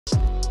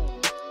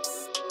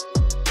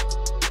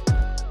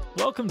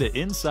Welcome to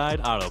Inside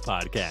Auto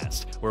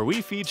Podcast, where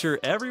we feature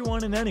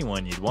everyone and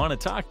anyone you'd want to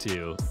talk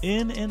to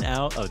in and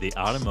out of the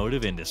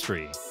automotive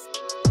industry.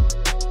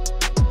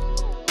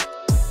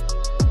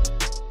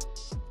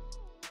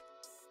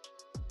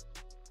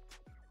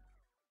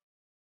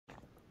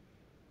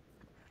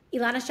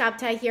 Ilana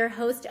Shabtay here,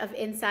 host of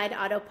Inside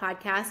Auto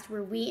Podcast,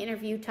 where we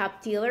interview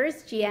top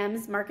dealers,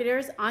 GMs,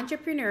 marketers,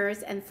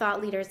 entrepreneurs, and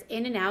thought leaders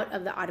in and out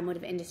of the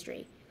automotive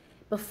industry.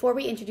 Before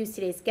we introduce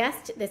today's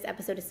guest, this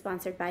episode is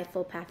sponsored by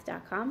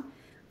FullPath.com.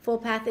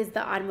 FullPath is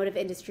the automotive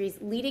industry's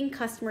leading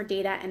customer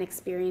data and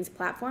experience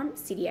platform,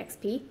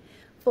 CDXP.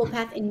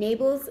 FullPath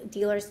enables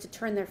dealers to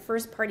turn their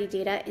first-party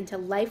data into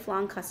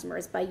lifelong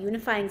customers by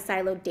unifying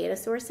siloed data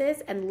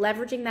sources and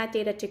leveraging that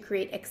data to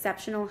create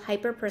exceptional,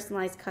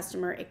 hyper-personalized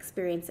customer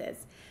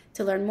experiences.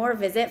 To learn more,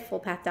 visit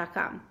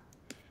FullPath.com.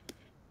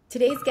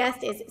 Today's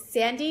guest is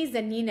Sandy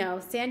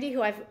Zannino. Sandy,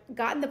 who I've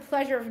gotten the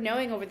pleasure of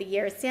knowing over the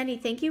years. Sandy,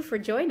 thank you for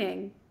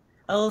joining.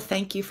 Oh,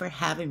 thank you for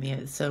having me.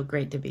 It's so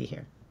great to be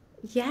here.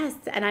 Yes,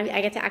 and I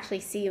get to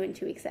actually see you in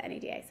 2 weeks at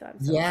NADA, so I'm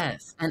so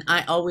Yes, and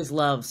I always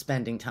love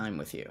spending time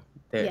with you.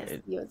 Yes,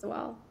 you as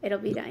well. It'll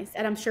be nice,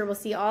 and I'm sure we'll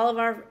see all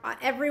of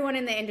everyone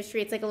in the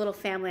industry. It's like a little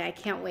family. I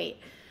can't wait.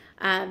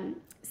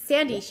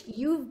 Sandy,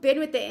 you've been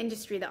with the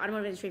industry, the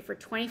automotive industry, for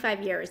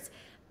 25 years.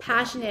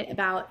 Passionate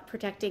about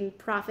protecting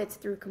profits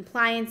through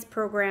compliance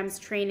programs,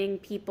 training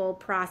people,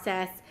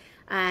 process,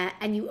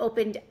 and you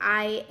opened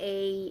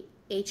IAHR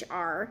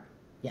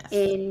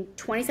in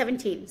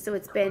 2017. So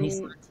it's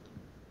been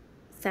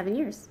 7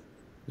 years.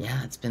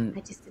 Yeah, it's been. I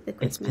just did the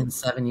quick It's been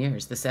 7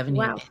 years. The 7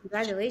 Wow! years.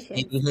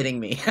 Congratulations. You're hitting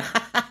me.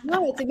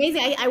 No, it's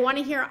amazing. I want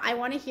to hear. I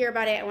want to hear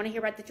about it. I want to hear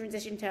about the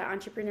transition to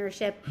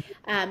entrepreneurship.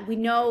 We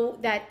know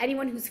that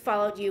anyone who's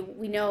followed you,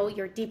 we know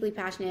you're deeply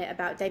passionate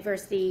about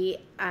diversity,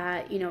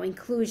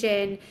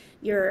 inclusion.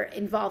 You're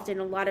involved in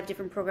a lot of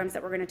different programs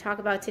that we're going to talk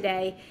about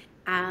today.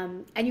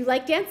 And you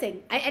like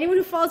dancing. Anyone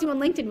who follows you on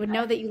LinkedIn would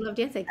know that you love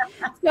dancing.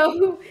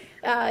 So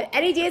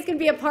NADA is going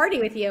to be a party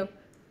with you.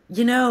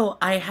 You know,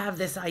 I have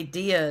this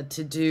idea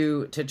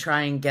to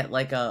try and get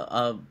like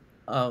a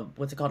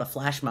what's it called, a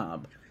flash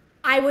mob.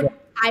 I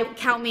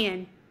count me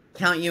in.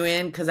 Count you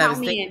in? Because I was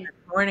thinking this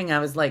morning, I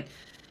was like,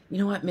 you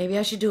know what? Maybe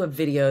I should do a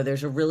video.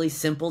 There's a really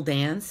simple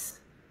dance.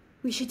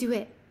 We should do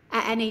it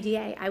at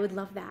NADA. I would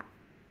love that.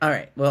 All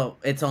right. Well,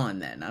 it's on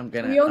then.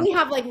 We only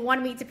have like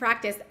 1 week to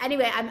practice.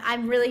 Anyway,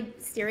 I'm really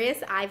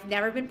serious. I've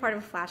never been part of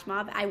a flash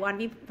mob. I want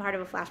to be part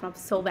of a flash mob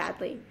so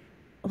badly.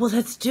 Well,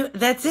 that's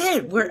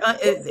it. We're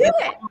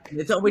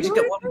we just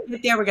got when we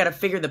get there. We got to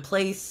figure the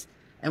place,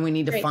 and we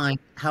need to find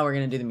how we're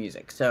going to do the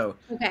music. So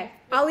okay,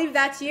 I'll leave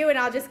that to you, and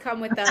I'll just come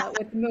with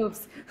the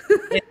moves.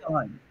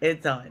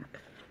 It's on.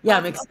 Yeah,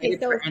 I'm excited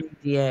for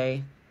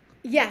NADA.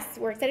 Yes,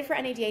 we're excited for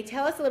NADA.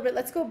 Tell us a little bit.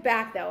 Let's go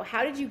back though.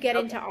 How did you get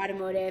into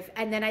automotive?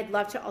 And then I'd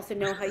love to also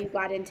know how you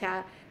got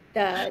into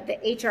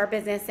the HR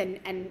business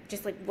and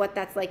just like what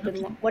that's like,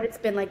 what it's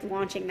been like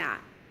launching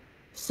that.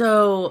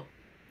 So,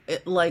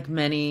 like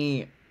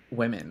many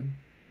women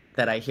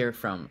that I hear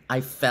from,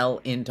 I fell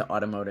into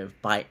automotive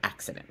by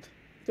accident.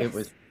 Yes. It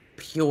was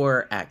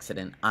pure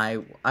accident.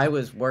 I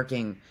was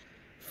working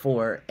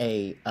for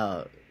a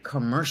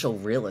commercial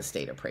real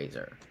estate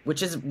appraiser,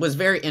 which was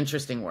very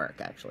interesting work,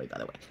 actually, by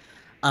the way.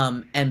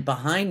 And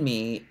behind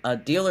me, a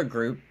dealer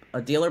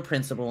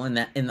principal in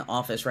the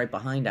office right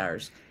behind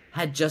ours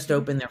had just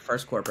opened their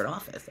first corporate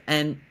office.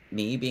 And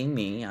me being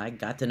me, I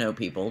got to know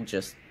people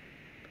just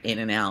in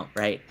and out,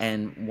 right?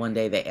 And one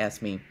day they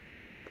asked me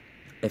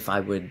if I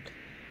would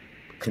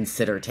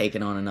consider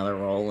taking on another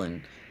role,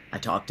 and I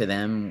talked to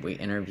them. We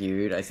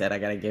interviewed. I said I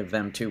got to give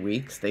them 2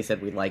 weeks. They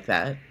said we'd like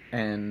that,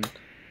 and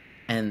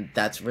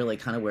that's really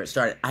kind of where it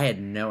started. I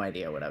had no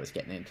idea what I was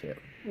getting into.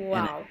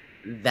 Wow.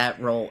 And that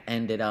role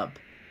ended up.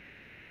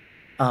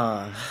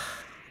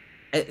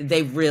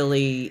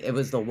 It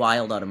was the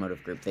Wild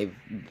Automotive Group. They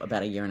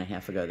about a year and a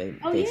half ago.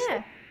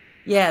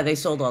 They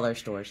sold all their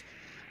stores.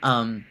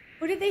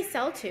 Who did they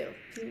sell to?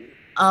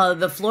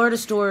 The Florida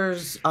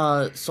stores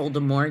sold to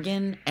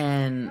Morgan,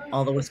 and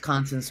all the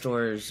Wisconsin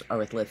stores are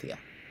with Lithia.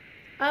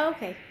 Oh,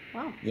 okay.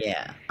 Wow.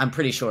 Yeah, I'm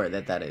pretty sure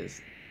that's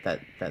the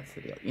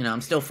deal. You know, I'm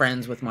still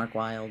friends with Mark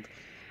Wild.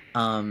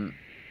 I've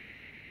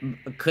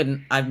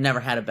never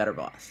had a better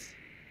boss.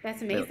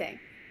 That's amazing.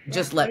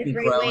 Just let me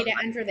grow. What a great way to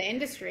enter the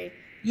industry.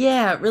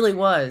 Yeah, it really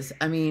was.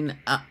 I mean,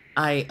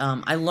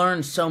 I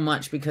learned so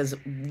much because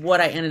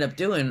what I ended up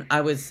doing,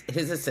 I was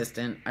his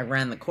assistant. I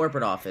ran the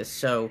corporate office,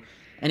 so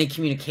any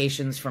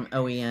communications from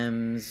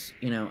OEMs,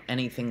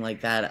 anything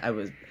like that,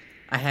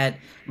 I had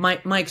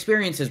my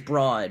experience is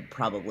broad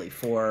probably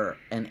for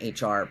an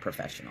HR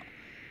professional.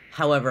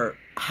 However,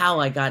 how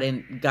I got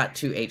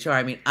to HR,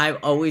 I mean, I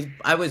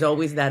was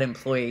always that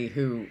employee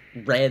who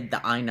read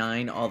the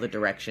I-9, all the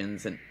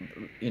directions, and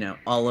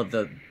all of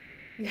the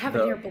you have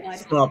it in your blood.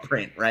 Small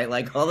print, right?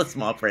 Like all the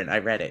small print, I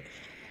read it,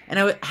 and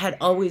I had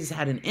always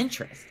had an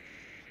interest.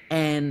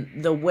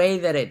 And the way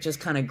that it just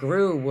kind of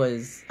grew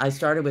was I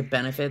started with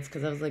benefits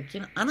because I was like,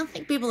 I don't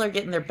think people are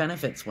getting their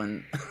benefits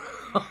on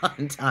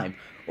time,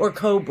 or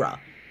Cobra.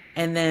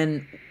 And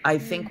then I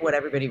think what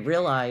everybody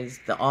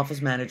realized, the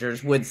office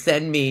managers would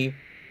send me,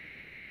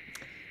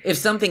 if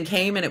something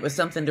came and it was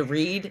something to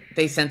read,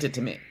 they sent it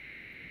to me.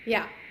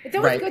 Yeah. It's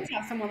always good to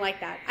have someone like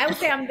that. I would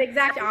say I'm the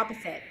exact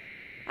opposite.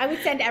 I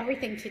would send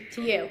everything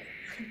to you.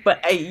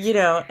 But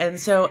and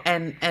so,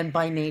 and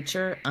by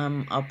nature,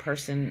 I'm a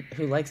person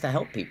who likes to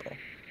help people.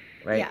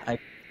 Right. Yeah.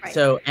 Right.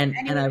 So, and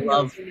I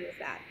love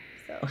that.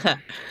 So.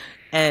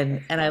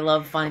 and I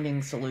love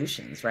finding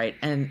solutions. Right.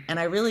 And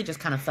I really just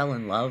kind of fell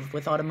in love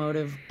with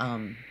automotive.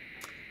 And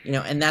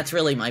that's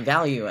really my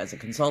value as a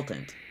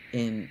consultant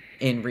in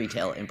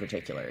retail in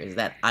particular, is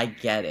that I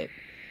get it.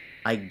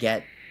 I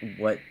get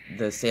what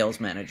the sales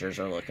managers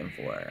are looking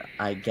for.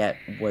 I get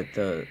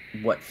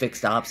what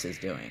fixed ops is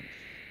doing.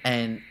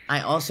 And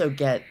I also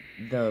get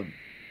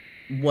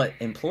what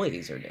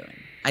employees are doing.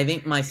 I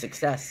think my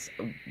success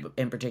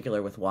in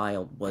particular with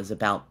Wild was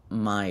about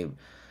my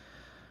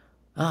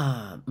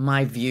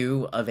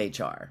view of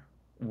HR,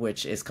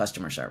 which is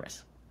customer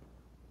service,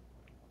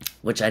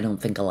 which I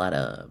don't think a lot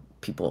of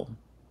people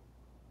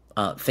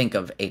think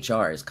of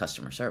HR as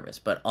customer service,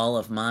 but all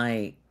of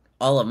my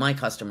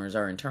customers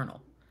are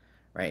internal,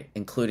 right?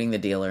 Including the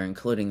dealer,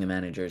 including the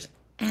managers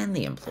and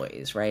the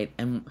employees, right?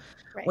 And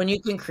when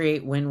you can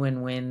create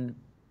win-win-win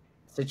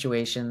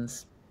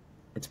situations,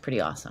 it's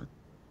pretty awesome.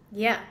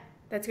 Yeah,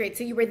 that's great.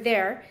 So you were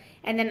there,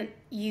 and then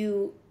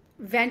you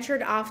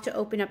ventured off to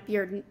open up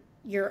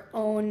your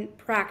own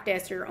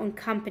practice, your own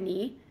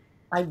company.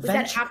 Was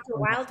that after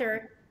Wild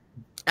or?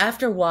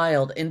 After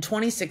Wild, in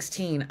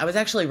 2016, I was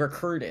actually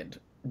recruited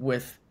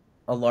with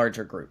a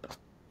larger group.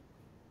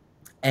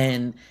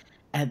 And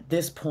at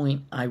this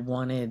point, I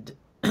wanted,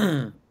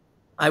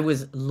 I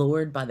was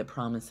lured by the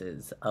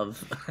promises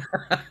of,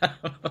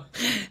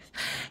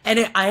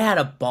 and I had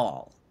a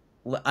ball.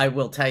 I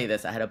will tell you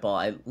this, I had a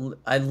ball.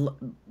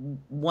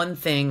 One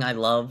thing I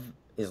love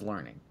is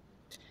learning.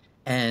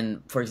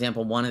 And for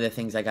example, one of the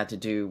things I got to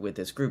do with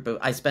this group,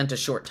 I spent a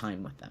short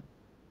time with them.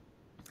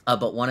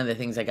 But one of the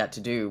things I got to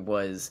do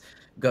was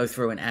go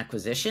through an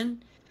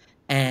acquisition,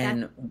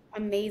 and that's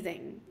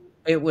amazing.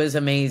 It was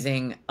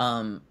amazing.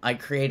 I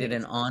created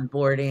an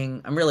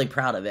onboarding. I'm really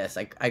proud of this.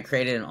 I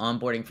created an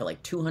onboarding for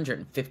like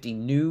 250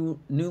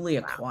 newly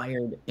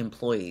acquired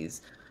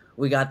employees.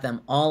 We got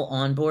them all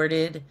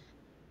onboarded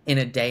in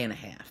a day and a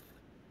half,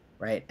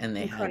 right? And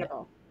they had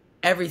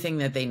everything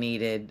that they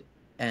needed,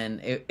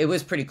 and it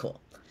was pretty cool.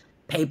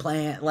 Pay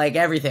plan, like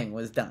everything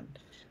was done.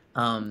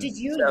 Did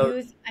you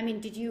use,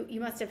 you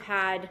must have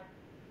had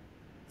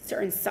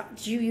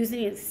did you use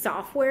any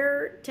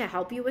software to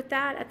help you with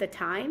that at the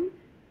time?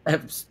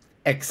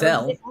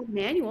 Excel. Or was it all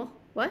manual?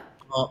 What?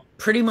 Well,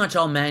 pretty much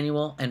all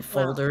manual and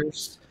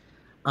folders.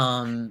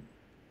 Wow.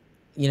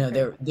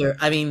 The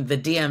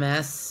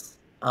DMS,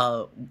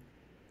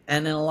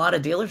 and in a lot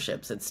of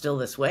dealerships, it's still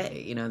this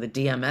way. The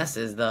DMS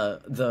is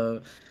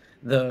the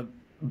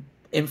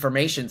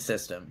information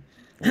system.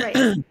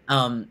 Right.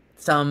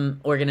 Some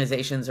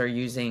organizations are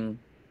using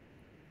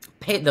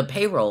the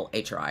payroll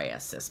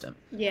HRIS system.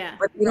 Yeah.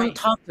 But they don't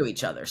talk to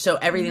each other. So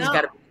everything's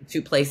got to be in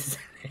two places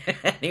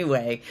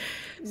anyway.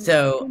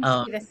 So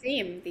the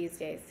same these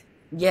days.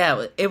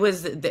 Yeah, it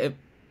was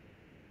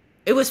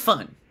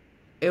fun.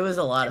 It was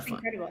a lot of fun.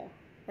 Incredible.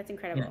 That's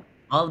incredible.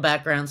 All the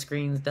background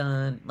screens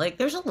done. Like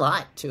there's a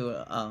lot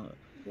to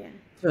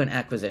an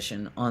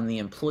acquisition on the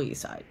employee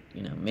side,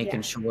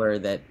 making sure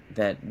that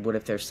what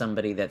if there's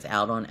somebody that's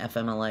out on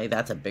FMLA,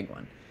 that's a big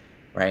one,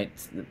 right?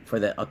 For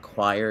the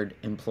acquired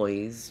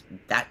employees,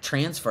 that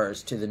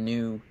transfers to the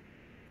new,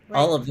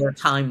 all of their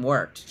time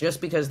worked.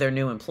 Just because they're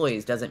new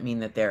employees doesn't mean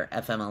that their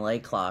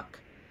FMLA clock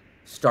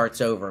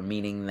starts over,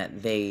 meaning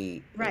that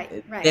they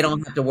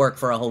don't have to work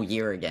for a whole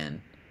year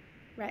again,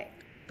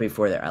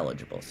 before they're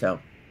eligible. So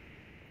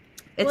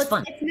it's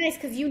fun. It's nice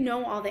because you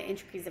know all the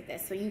intricacies of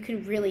this, so you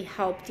can really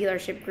help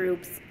dealership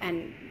groups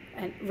and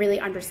really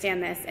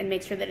understand this and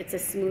make sure that it's a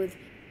smooth,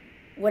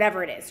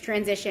 whatever it is,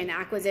 transition,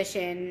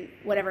 acquisition,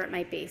 whatever it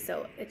might be.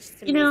 So it's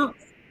just amazing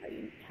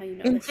how you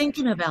know in this.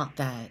 Thinking about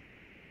that,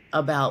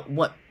 about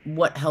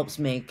what helps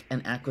make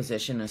an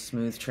acquisition a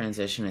smooth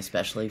transition,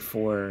 especially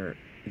for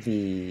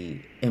the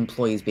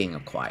employees being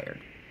acquired,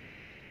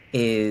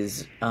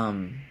 is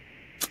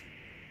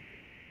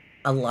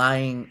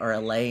allaying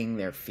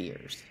their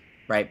fears.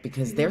 Right,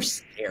 because they're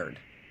scared.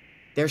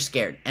 They're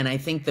scared, and I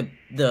think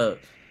the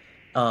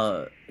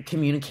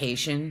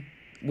communication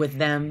with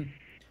them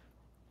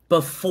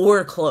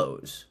before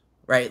close,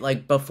 right,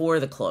 like before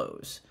the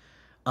close,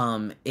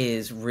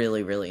 is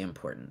really, really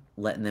important.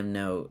 Letting them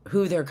know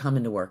who they're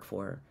coming to work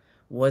for,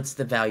 what's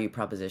the value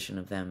proposition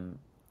of them,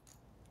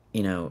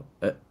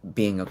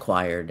 being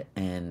acquired,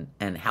 and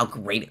how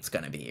great it's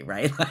going to be,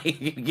 right?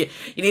 Like you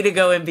need to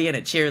go and be in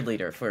a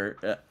cheerleader for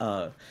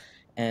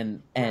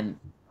and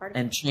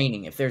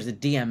training. If there's a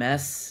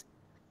DMS,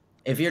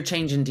 if you're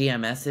changing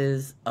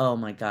DMSs, oh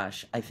my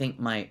gosh, I think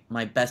my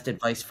best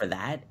advice for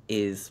that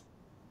is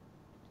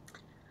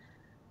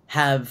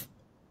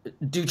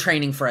do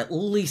training for at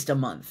least a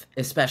month,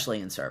 especially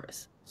in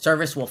service.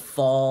 Service will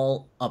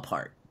fall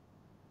apart,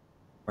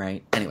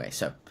 right? Anyway,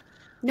 so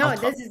No,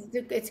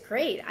 it's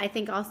great. I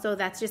think also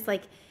that's just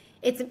like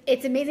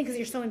it's amazing because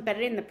you're so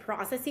embedded in the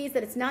processes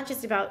that it's not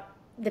just about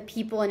the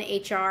people in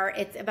HR.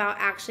 It's about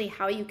actually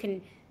how you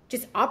can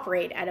just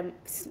operate at a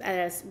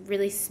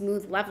really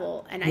smooth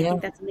level. And I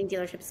think that's something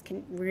dealerships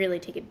can really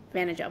take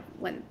advantage of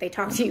when they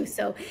talk to you.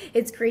 So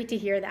it's great to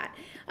hear that.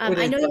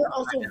 I know you're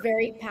also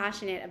very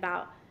passionate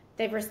about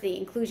diversity,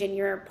 inclusion.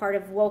 You're part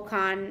of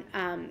WOCON,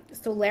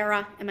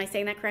 Solera. Am I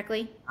saying that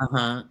correctly?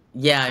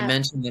 Yeah, I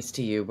mentioned this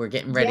to you. We're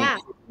getting ready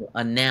to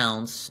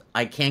announce.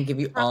 I can't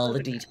give you all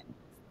the details.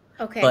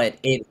 Okay. But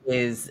it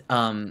is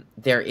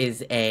there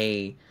is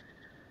a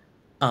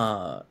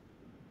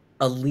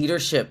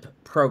leadership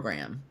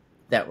program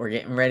that we're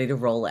getting ready to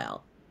roll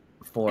out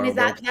for. And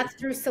that's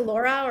through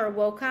Solera or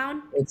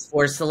WOCON? It's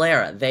for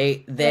Solera.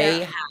 They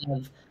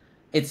have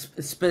it's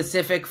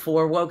specific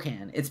for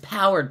WOCAN. It's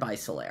powered by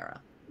Solera.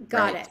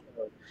 Got it.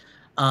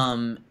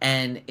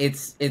 And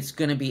it's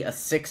going to be a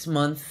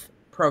 6-month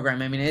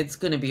program. I mean, it's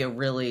going to be a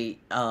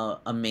really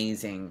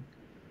amazing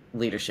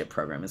leadership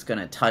program. It's going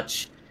to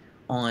touch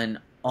on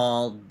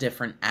all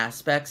different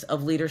aspects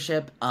of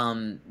leadership.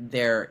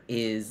 There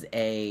is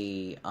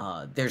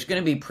there's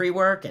going to be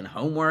pre-work and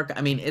homework.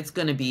 I mean, it's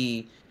going to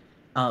be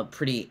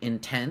pretty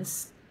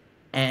intense,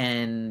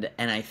 and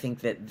I think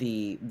that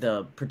the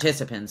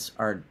participants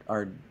are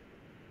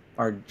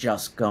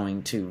just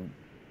going to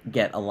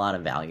get a lot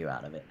of value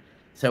out of it.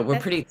 So we're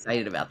pretty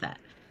excited about that.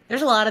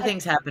 There's a lot of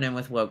things happening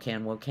with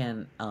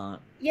WOCAN.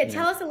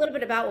 Tell us a little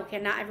bit about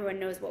WOCAN. Not everyone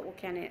knows what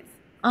WOCAN is.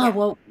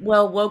 Well,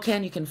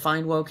 WOCAN, you can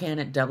find WOCAN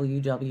at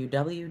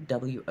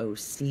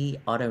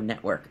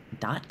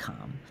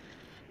www.wocautonetwork.com.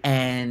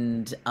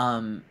 And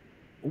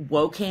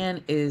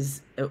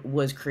WOCAN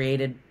was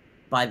created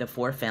by the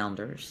 4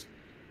 founders,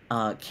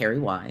 Carrie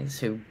Wise,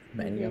 who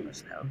many of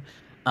us know,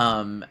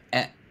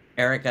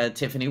 Erica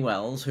Tiffany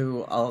Wells,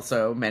 who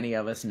also many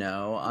of us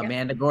know,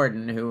 Amanda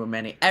Gordon, who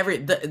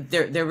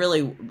they're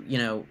really,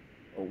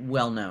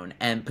 well known,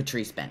 and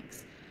Patrice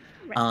Banks.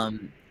 Right.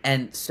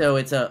 And so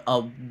it's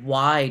a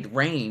wide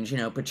range.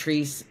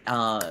 Patrice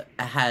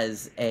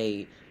has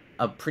a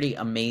pretty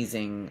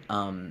amazing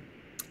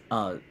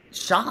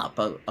shop,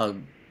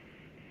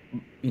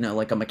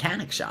 like a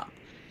mechanic shop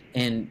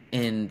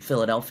in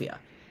Philadelphia.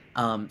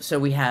 So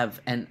we have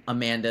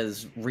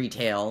Amanda's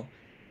retail,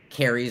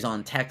 Carrie's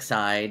on tech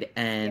side,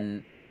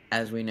 and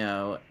as we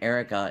know,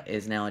 Erica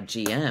is now a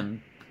GM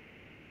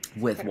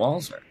with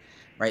Walzer,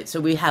 right? So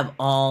we have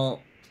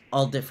all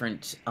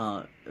different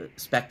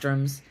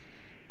spectrums.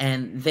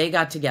 And they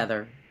got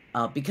together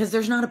because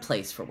there's not a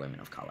place for women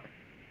of color,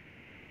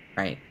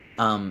 right?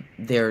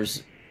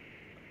 There's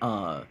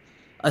a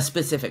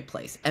specific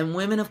place. And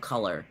women of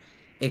color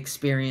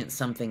experience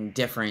something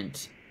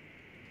different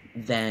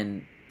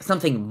than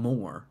something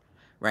more,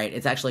 right?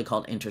 It's actually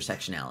called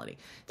intersectionality.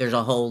 There's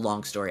a whole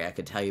long story I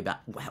could tell you about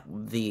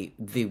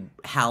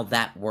how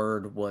that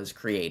word was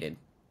created.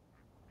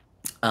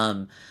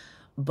 But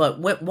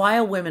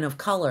while women of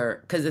color,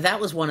 because that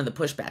was one of the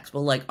pushbacks,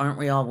 well, like, aren't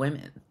we all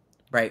women?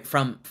 Right,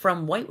 from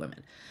white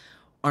women,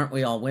 aren't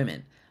we all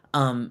women?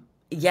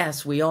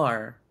 Yes, we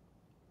are,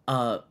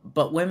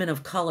 but women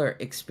of color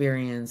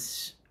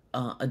experience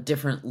a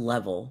different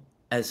level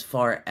as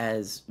far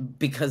as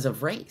because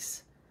of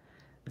race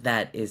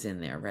that is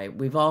in there, right?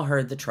 We've all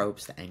heard the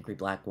tropes, the angry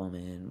black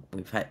woman.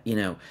 We've had,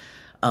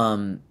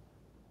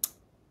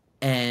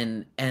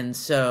 and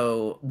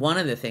so one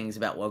of the things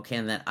about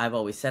WOCAN that I've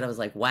always said, I was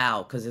like,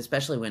 wow, because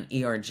especially when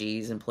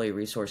ERGs, employee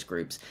resource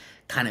groups,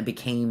 kind of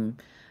became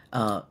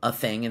a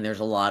thing, and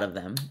there's a lot of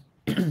them.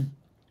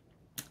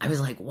 I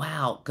was like,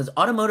 wow, because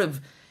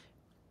Automotive,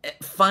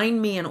 find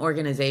me an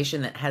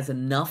organization that has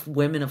enough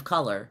women of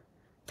color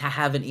to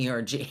have an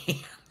ERG.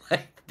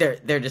 Like,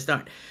 there just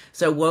aren't.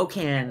 So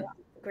WOCAN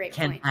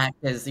can act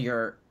as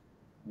your,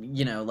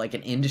 like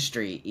an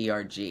industry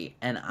ERG,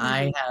 and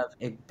I have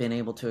been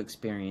able to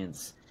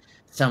experience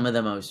some of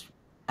the most,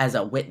 as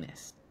a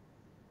witness,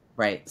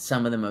 right,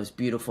 some of the most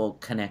beautiful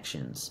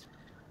connections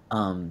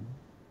of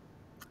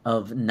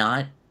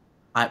not.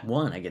 I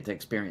get to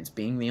experience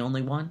being the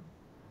only one,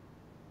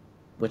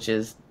 which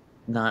is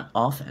not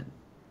often,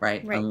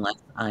 right?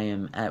 Unless I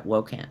am at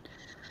WOCAN,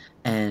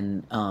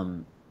 and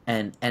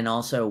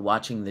also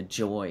watching the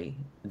joy,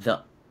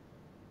 the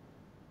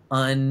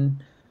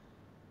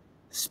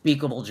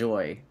unspeakable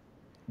joy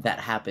that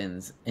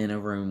happens in a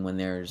room when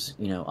there's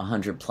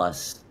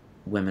 100+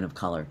 women of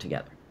color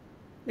together.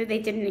 They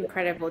did an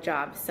incredible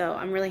job, so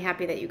I'm really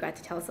happy that you got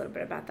to tell us a little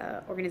bit about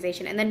the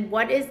organization. And then,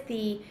 what is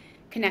the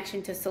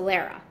connection to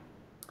Solera?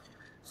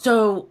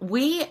 So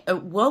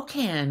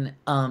WOCAN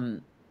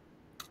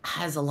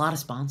has a lot of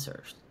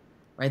sponsors,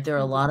 right? There are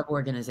a lot of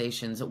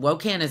organizations.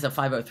 WOCAN is a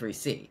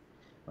 503c,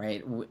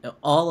 right?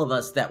 All of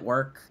us that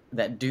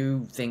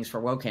do things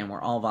for WOCAN,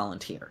 we're all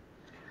volunteer.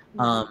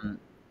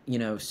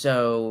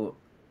 So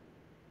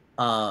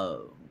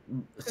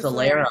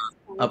Solera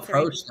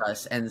approached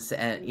us and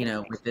said,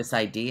 with this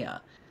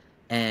idea.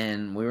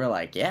 And we were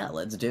like, yeah,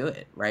 let's do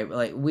it, right?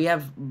 Like,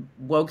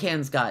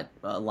 WOCAN's got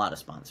a lot of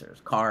sponsors.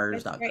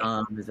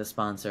 Cars.com is a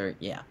sponsor,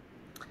 yeah.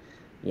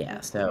 Yeah,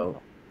 That's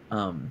so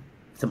wonderful.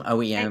 some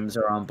OEMs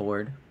are on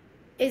board.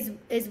 Is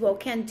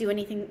Woken doing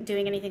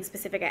anything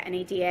specific at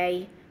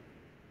NADA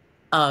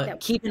that we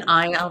Keep an know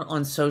eye about? out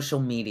on social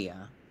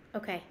media.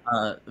 Okay.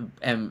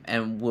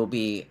 And we'll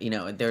be,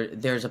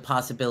 there's a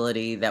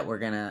possibility that we're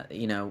gonna,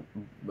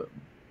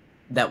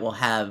 that we'll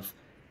have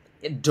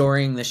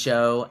during the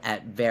show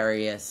at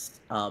various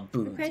Okay.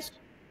 booths.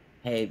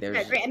 Hey, Yeah,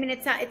 there's great. I mean,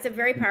 it's a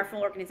very powerful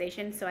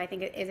organization, so I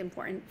think it is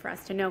important for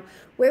us to know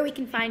where we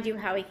can find you,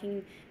 how we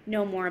can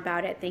know more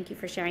about it. Thank you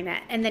for sharing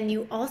that. And then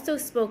you also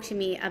spoke to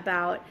me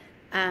about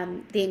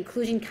the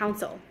Inclusion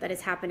Council that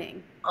is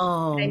happening.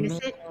 oh Did I miss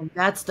man, it?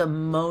 that's the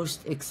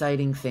most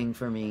exciting thing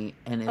for me,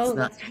 and Oh, it's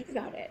not. let's talk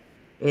about it.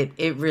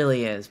 It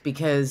really is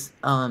because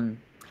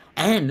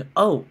and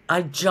oh,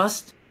 I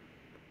just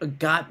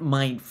got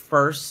my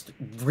first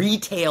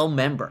retail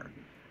member,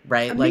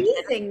 right? Like,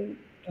 Amazing.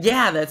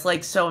 yeah, that's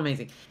like so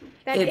amazing.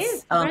 That is.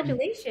 It's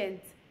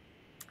Congratulations.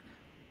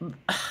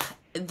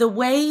 the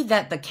way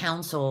that the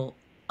council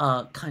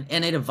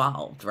and it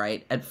evolved,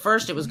 right? At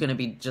first it was going to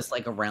be just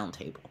like a round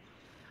table.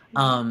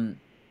 Mhm.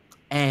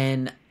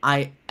 And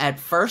I at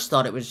first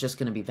thought it was just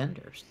going to be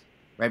vendors,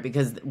 right?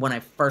 Because when I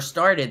first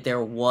started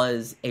there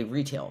was a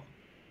retail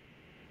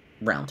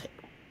roundtable.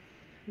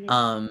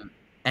 Yeah.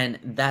 And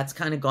that's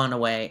kind of gone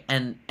away.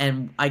 And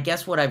I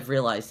guess what I've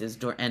realized is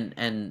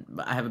and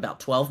I have about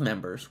 12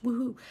 members.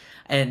 Woohoo.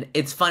 And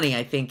it's funny,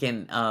 I think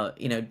in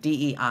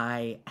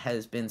DEI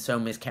has been so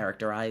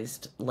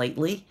mischaracterized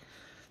lately.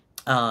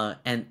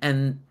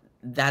 And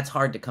that's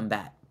hard to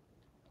combat.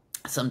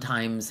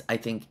 Sometimes I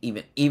think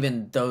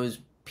even those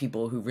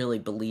people who really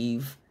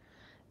believe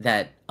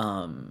that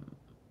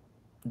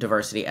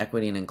diversity,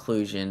 equity, and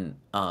inclusion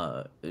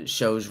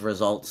shows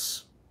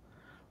results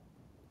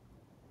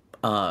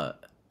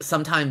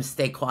sometimes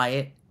stay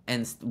quiet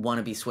and want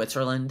to be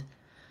Switzerland,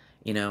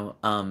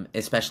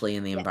 especially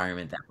in the Yeah.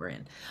 environment that we're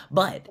in.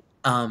 But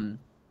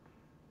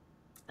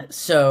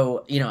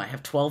so I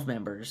have 12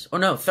 members, or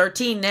no,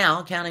 13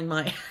 now, counting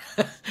my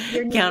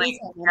Your new counting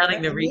retail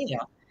counting member. the Amazing.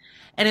 retail.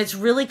 And it's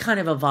really kind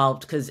of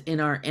evolved because in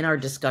our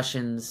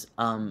discussions,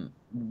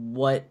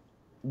 what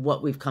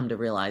we've come to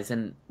realize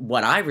and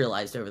what I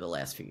realized over the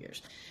last few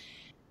years,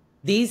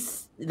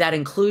 that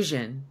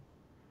inclusion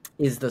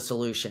is the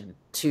solution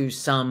to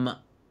some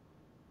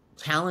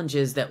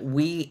challenges that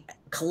we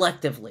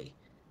collectively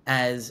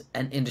as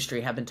an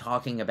industry have been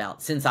talking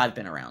about since I've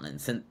been around,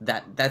 and since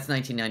that's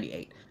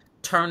 1998.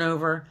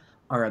 Turnover,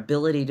 our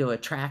ability to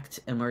attract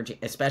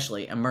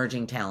especially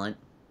emerging talent,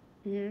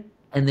 Mm-hmm.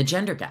 and the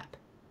gender gap,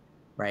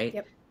 right?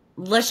 Yep.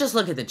 Let's just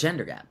look at the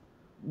gender gap.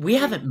 We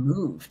haven't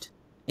moved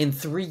in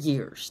 3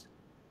 years.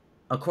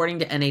 According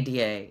to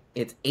NADA,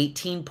 it's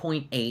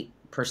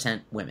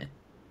 18.8% women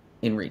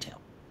in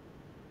retail.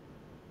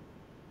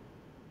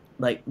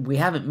 Like, we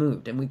haven't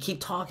moved, and we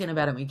keep talking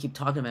about it. We keep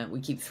talking about it.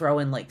 We keep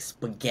throwing like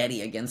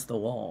spaghetti against the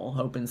wall,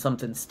 hoping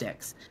something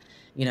sticks.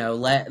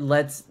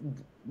 Let's do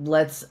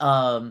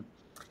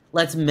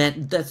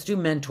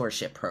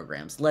mentorship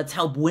programs. Let's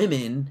help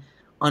women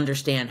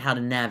understand how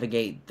to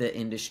navigate the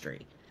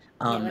industry.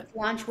 Yeah, let's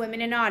launch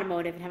Women in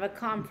Automotive and have a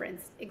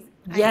conference.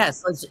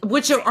 Yes,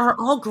 which are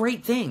all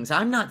great things.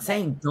 I'm not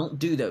saying don't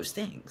do those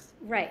things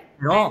Right.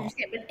 at I all.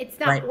 understand, but it's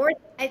not Right.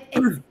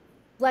 it's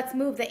let's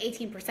move the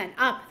 18%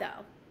 up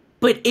though.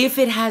 But if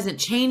it hasn't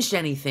changed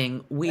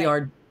anything,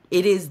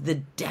 it is the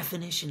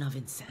definition of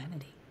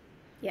insanity.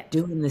 Yeah.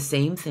 Doing the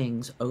same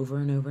things over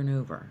and over and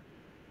over,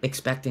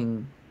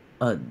 expecting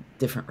a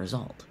different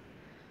result.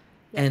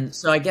 Yeah. And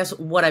so I guess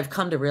what I've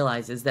come to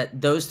realize is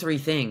that those three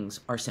things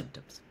are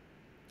symptoms.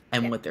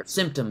 And what they're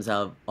symptoms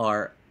of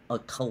are a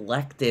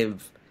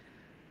collective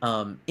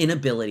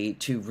inability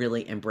to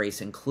really embrace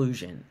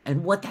inclusion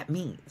and what that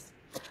means.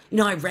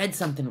 I read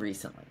something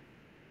recently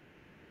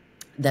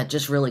that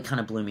just really kind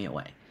of blew me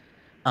away.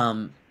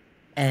 And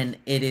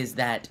it is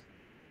that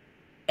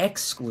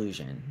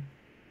exclusion,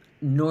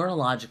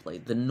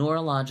 neurologically, the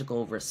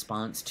neurological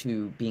response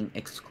to being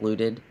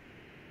excluded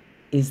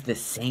is the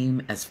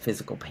same as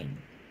physical pain.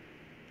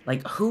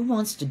 Like, who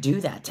wants to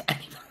do that to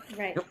anyone?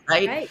 Right.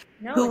 Right? Right.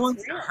 No, Who it's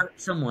wants real. to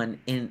hurt someone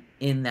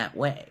in that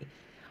way?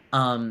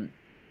 So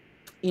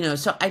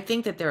I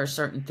think that there are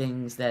certain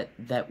things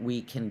that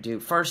we can do.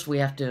 First, we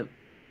have to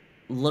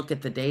look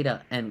at the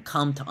data and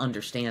come to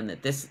understand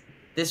that this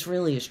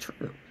really is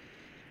true.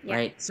 Yeah.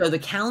 Right? So the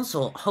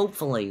council,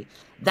 hopefully,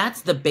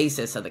 that's the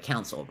basis of the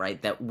council, right?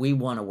 That we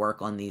want to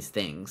work on these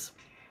things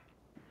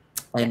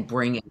and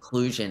bring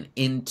inclusion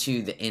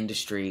into the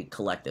industry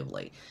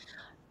collectively.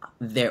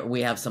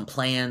 We have some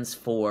plans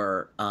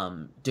for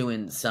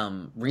doing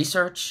some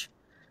research,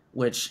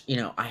 which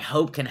I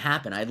hope can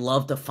happen. I'd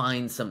love to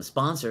find some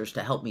sponsors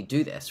to help me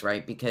do this,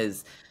 right?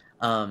 Because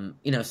some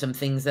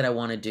things that I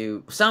want to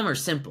do, some are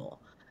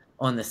simple,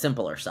 on the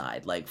simpler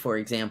side. Like, for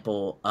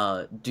example,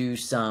 do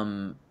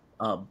some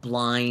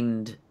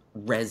blind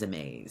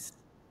resumes,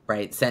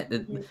 right?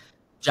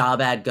 Job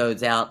ad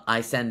goes out,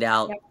 I send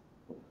out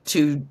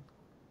 2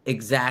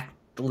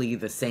 exactly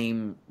the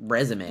same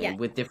resume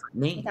with different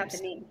names. Without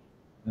the name.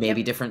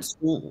 Maybe different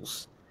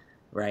schools,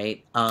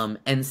 right?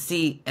 And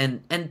see,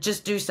 and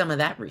just do some of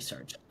that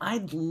research.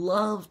 I'd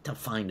love to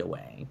find a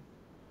way.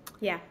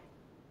 Yeah.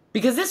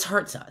 Because this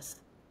hurts us.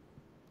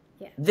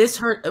 Yeah.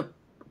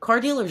 Car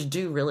dealers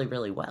do really,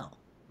 really well,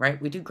 right?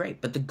 We do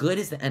great, but the good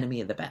is the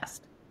enemy of the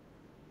best.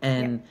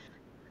 And,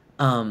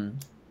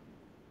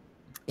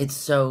 it's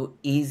so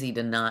easy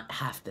to not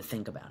have to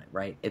think about it,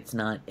 right? It's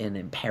not an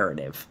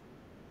imperative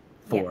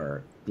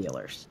for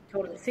dealers.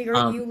 Totally. So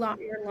you're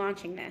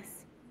launching this.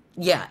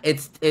 Yeah,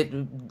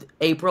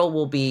 April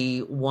will be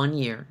 1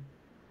 year.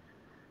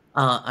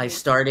 I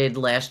started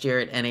last year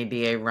at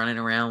NADA running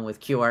around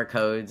with QR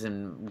codes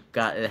and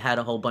had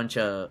a whole bunch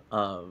of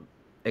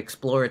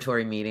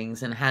exploratory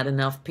meetings and had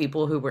enough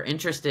people who were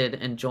interested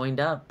and joined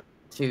up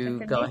to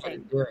go ahead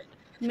and do it.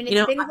 I mean,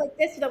 it's things like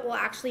this that will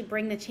actually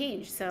bring the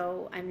change.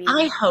 So, I mean,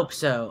 I hope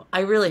so.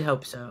 I really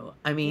hope so.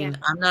 I mean,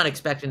 I'm not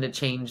expecting to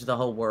change the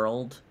whole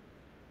world.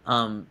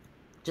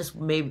 Just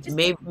maybe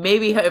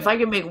if I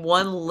can make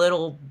one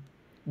little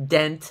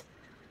dent,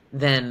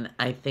 then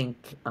I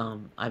think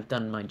I've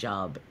done my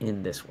job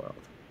in this world.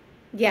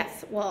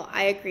 Yes, well,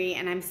 I agree,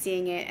 and I'm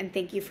seeing it, and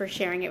thank you for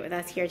sharing it with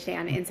us here today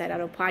on the Inside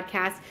Auto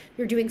Podcast.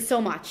 You're doing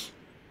so much.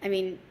 I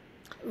mean,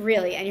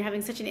 really, and you're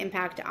having such an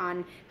impact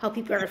on how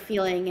people are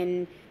feeling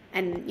and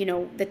you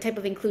know, the type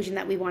of inclusion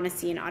that we want to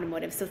see in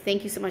automotive. So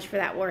thank you so much for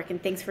that work,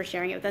 and thanks for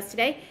sharing it with us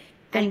today.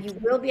 And you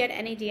will be at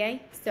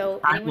NADA.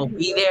 So I will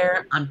be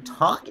there. I'm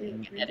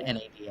talking at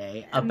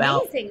NADA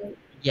about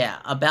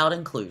about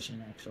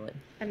inclusion, actually.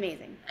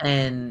 Amazing.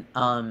 And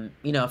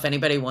you know, if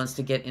anybody wants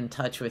to get in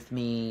touch with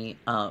me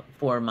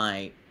for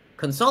my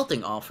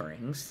consulting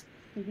offerings,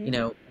 you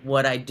know,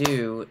 what I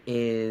do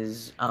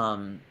is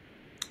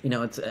you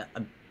know, it's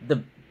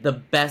the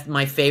best.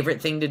 My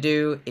favorite thing to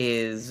do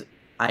is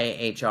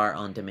IAHR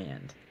on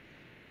demand,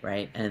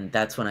 right? And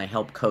that's when I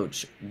help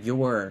coach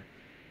your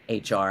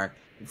HR.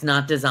 It's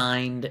not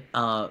designed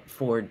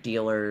for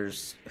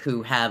dealers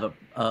who have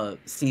a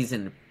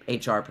seasoned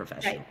HR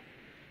professional,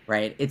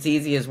 right? It's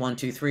easy as 1,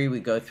 2, 3.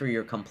 We go through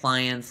your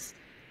compliance,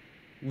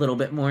 a little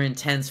bit more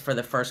intense for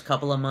the first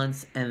couple of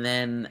months, and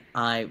then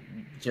I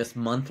just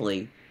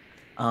monthly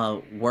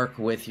work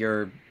with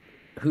your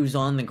who's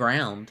on the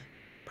ground,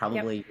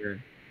 probably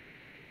your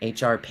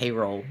HR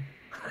payroll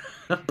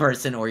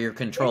person or your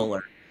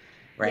controller,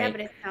 right? Yeah,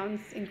 but it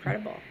sounds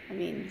incredible. I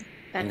mean,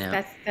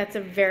 that's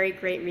a very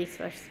great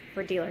resource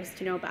for dealers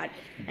to know about.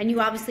 And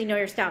you obviously know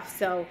your stuff,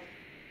 so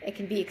it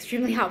can be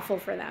extremely helpful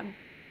for them.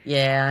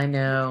 Yeah, I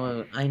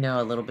know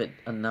a little bit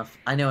enough.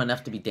 I know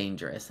enough to be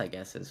dangerous, I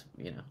guess, is,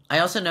 you know. I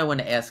also know when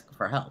to ask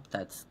for help.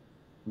 That's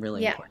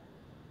really important.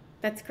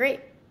 That's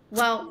great.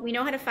 Well, we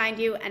know how to find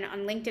you, and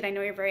on LinkedIn, I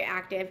know you're very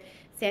active.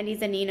 Sandy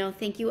Zannino,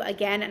 thank you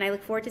again, and I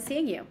look forward to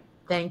seeing you.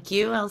 Thank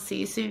you. I'll see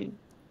you soon.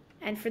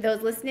 And for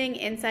those listening,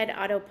 Inside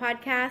Auto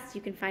Podcast, you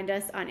can find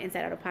us on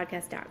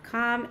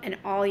InsideAutoPodcast.com and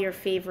all your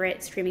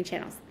favorite streaming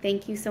channels.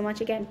 Thank you so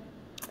much again.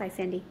 Bye,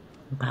 Sandy.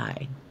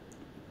 Bye.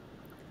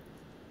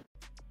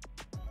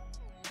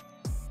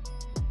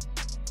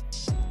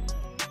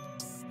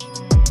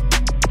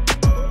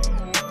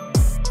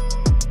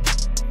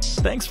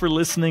 Thanks for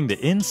listening to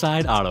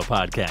Inside Auto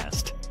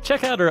Podcast.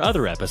 Check out our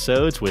other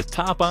episodes with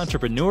top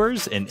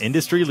entrepreneurs and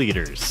industry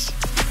leaders.